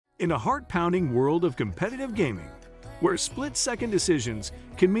In a heart-pounding world of competitive gaming, where split-second decisions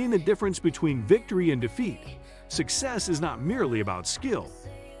can mean the difference between victory and defeat, success is not merely about skill.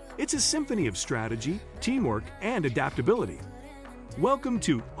 It's a symphony of strategy, teamwork, and adaptability. Welcome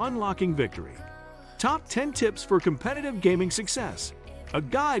to Unlocking Victory. Top 10 Tips for Competitive Gaming Success. A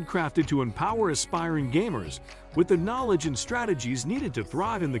guide crafted to empower aspiring gamers with the knowledge and strategies needed to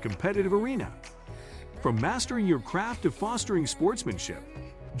thrive in the competitive arena. From mastering your craft to fostering sportsmanship,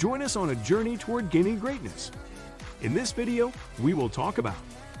 join us on a journey toward gaming greatness. In this video, we will talk about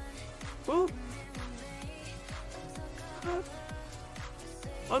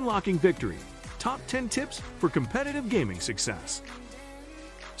Unlocking Victory, Top 10 Tips for Competitive Gaming Success.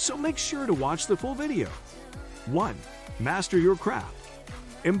 So make sure to watch the full video. 1. Master your craft.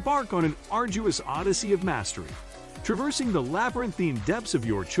 Embark on an arduous odyssey of mastery, traversing the labyrinthine depths of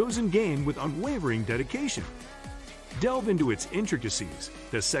your chosen game with unwavering dedication. Delve into its intricacies,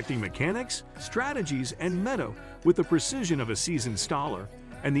 dissecting mechanics, strategies, and meta with the precision of a seasoned scholar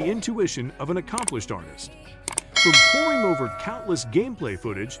and the intuition of an accomplished artist. From poring over countless gameplay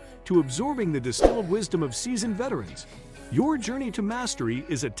footage to absorbing the distilled wisdom of seasoned veterans, your journey to mastery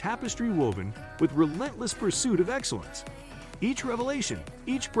is a tapestry woven with relentless pursuit of excellence. Each revelation,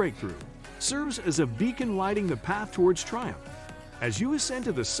 each breakthrough, serves as a beacon lighting the path towards triumph. As you ascend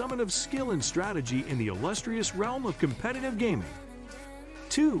to the summit of skill and strategy in the illustrious realm of competitive gaming.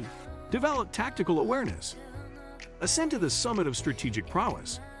 2. Develop tactical awareness. Ascend to the summit of strategic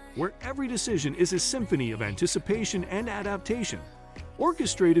prowess, where every decision is a symphony of anticipation and adaptation,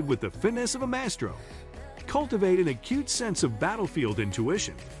 orchestrated with the finesse of a maestro. Cultivate an acute sense of battlefield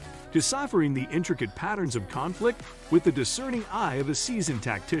intuition, deciphering the intricate patterns of conflict with the discerning eye of a seasoned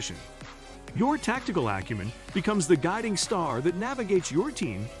tactician. Your tactical acumen becomes the guiding star that navigates your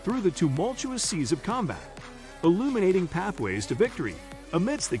team through the tumultuous seas of combat, illuminating pathways to victory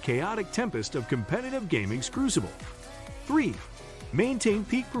amidst the chaotic tempest of competitive gaming's crucible. 3. Maintain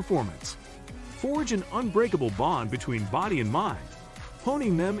peak performance. Forge an unbreakable bond between body and mind,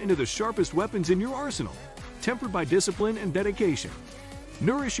 honing them into the sharpest weapons in your arsenal, tempered by discipline and dedication.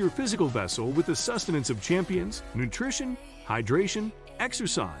 Nourish your physical vessel with the sustenance of champions, nutrition, hydration,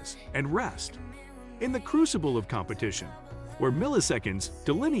 exercise, and rest. In the crucible of competition, where milliseconds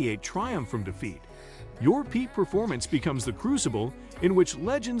delineate triumph from defeat, your peak performance becomes the crucible in which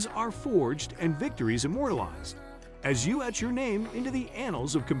legends are forged and victories immortalized, as you etch your name into the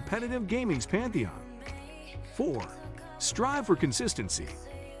annals of competitive gaming's pantheon. 4. Strive for consistency.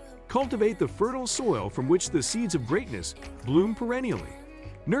 Cultivate the fertile soil from which the seeds of greatness bloom perennially,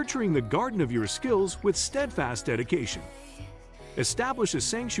 nurturing the garden of your skills with steadfast dedication. Establish a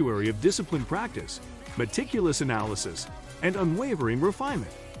sanctuary of disciplined practice, meticulous analysis, and unwavering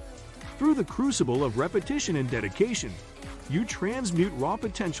refinement. Through the crucible of repetition and dedication, you transmute raw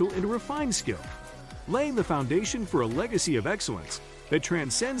potential into refined skill, laying the foundation for a legacy of excellence that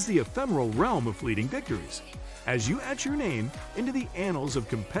transcends the ephemeral realm of fleeting victories, as you etch your name into the annals of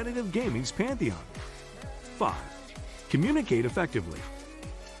competitive gaming's pantheon. 5. Communicate effectively.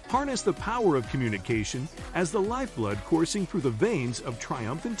 Harness the power of communication as the lifeblood coursing through the veins of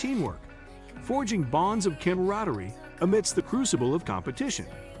triumphant teamwork, forging bonds of camaraderie amidst the crucible of competition.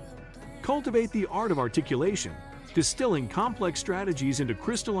 Cultivate the art of articulation, distilling complex strategies into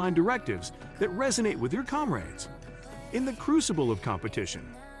crystalline directives that resonate with your comrades. In the crucible of competition,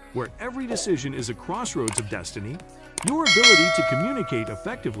 where every decision is a crossroads of destiny, your ability to communicate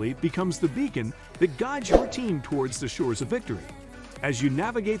effectively becomes the beacon that guides your team towards the shores of victory, as you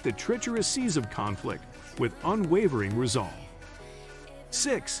navigate the treacherous seas of conflict with unwavering resolve.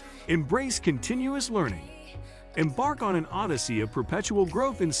 6. Embrace continuous learning. Embark on an odyssey of perpetual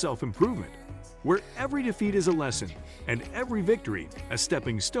growth and self-improvement, where every defeat is a lesson and every victory a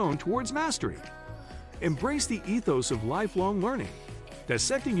stepping stone towards mastery. Embrace the ethos of lifelong learning,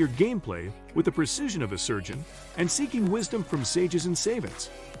 dissecting your gameplay with the precision of a surgeon and seeking wisdom from sages and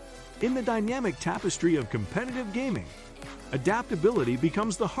savants. In the dynamic tapestry of competitive gaming, adaptability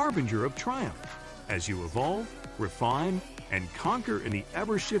becomes the harbinger of triumph as you evolve, refine, and conquer in the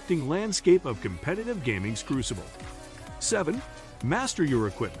ever-shifting landscape of competitive gaming's crucible. 7. Master your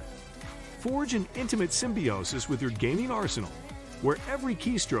equipment. Forge an intimate symbiosis with your gaming arsenal, where every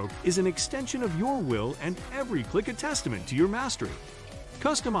keystroke is an extension of your will and every click a testament to your mastery.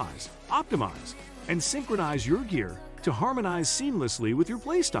 Customize, optimize, and synchronize your gear to harmonize seamlessly with your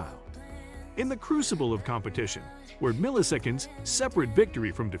playstyle. In the crucible of competition, where milliseconds separate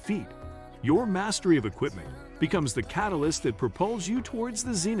victory from defeat, your mastery of equipment becomes the catalyst that propels you towards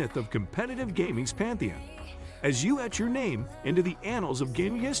the zenith of competitive gaming's pantheon, as you etch your name into the annals of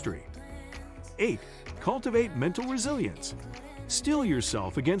gaming history. 8. Cultivate mental resilience. Steel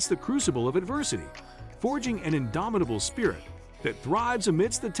yourself against the crucible of adversity, forging an indomitable spirit that thrives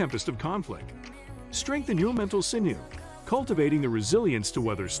amidst the tempest of conflict. Strengthen your mental sinew, cultivating the resilience to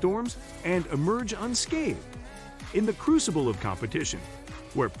weather storms and emerge unscathed. In the crucible of competition,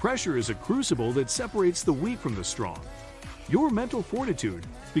 where pressure is a crucible that separates the weak from the strong, your mental fortitude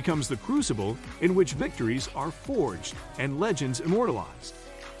becomes the crucible in which victories are forged and legends immortalized.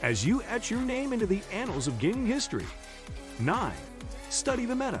 As you etch your name into the annals of gaming history. 9. Study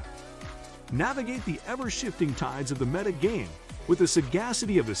the meta. Navigate the ever-shifting tides of the meta game with the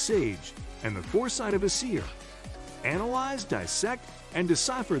sagacity of a sage and the foresight of a seer. Analyze, dissect, and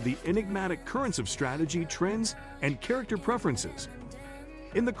decipher the enigmatic currents of strategy, trends, and character preferences.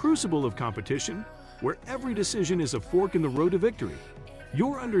 In the crucible of competition, where every decision is a fork in the road to victory,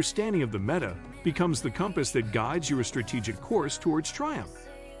 your understanding of the meta becomes the compass that guides your strategic course towards triumph.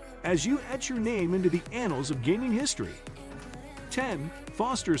 As you etch your name into the annals of gaming history. 10.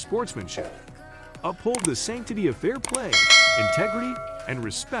 Foster sportsmanship. Uphold the sanctity of fair play, integrity, and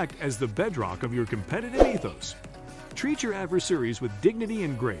respect as the bedrock of your competitive ethos. Treat your adversaries with dignity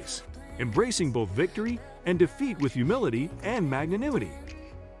and grace, embracing both victory and defeat with humility and magnanimity.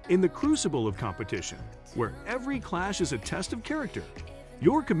 In the crucible of competition, where every clash is a test of character,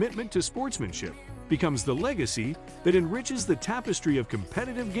 your commitment to sportsmanship becomes the legacy that enriches the tapestry of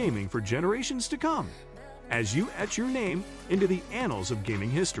competitive gaming for generations to come, as you etch your name into the annals of gaming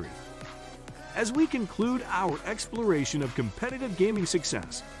history. As we conclude our exploration of competitive gaming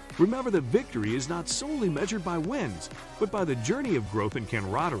success, remember that victory is not solely measured by wins, but by the journey of growth and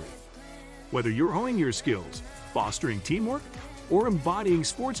camaraderie. Whether you're honing your skills, fostering teamwork, or embodying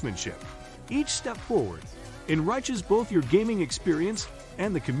sportsmanship, each step forward enriches both your gaming experience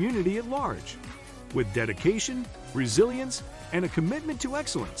and the community at large. With dedication, resilience, and a commitment to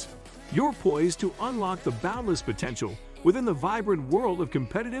excellence, you're poised to unlock the boundless potential within the vibrant world of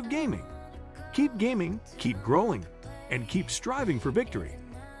competitive gaming. Keep gaming, keep growing, and keep striving for victory.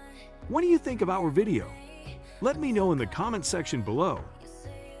 What do you think of our video? Let me know in the comment section below.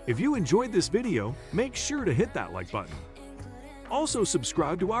 If you enjoyed this video, make sure to hit that like button. Also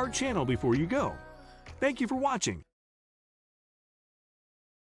subscribe to our channel before you go. Thank you for watching.